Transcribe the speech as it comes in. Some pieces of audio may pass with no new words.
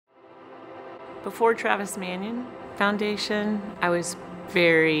Before Travis Manion Foundation, I was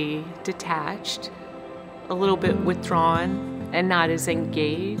very detached, a little bit withdrawn, and not as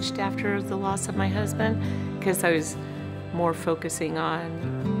engaged after the loss of my husband, because I was more focusing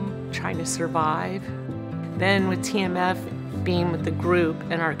on trying to survive. Then with TMF, being with the group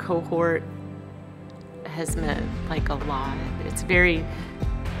and our cohort has meant like a lot. It's very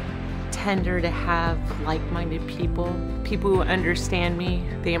tender to have like-minded people who understand me.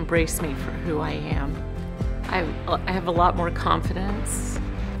 They embrace me for who I am. I have a lot more confidence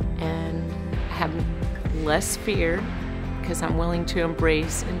and I have less fear because I'm willing to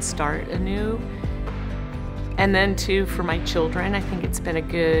embrace and start anew. And then too, for my children, I think it's been a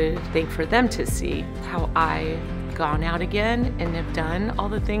good thing for them to see how I've gone out again and have done all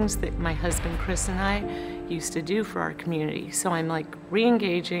the things that my husband Chris and I used to do for our community. So I'm like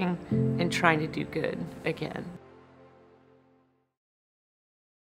re-engaging and trying to do good again.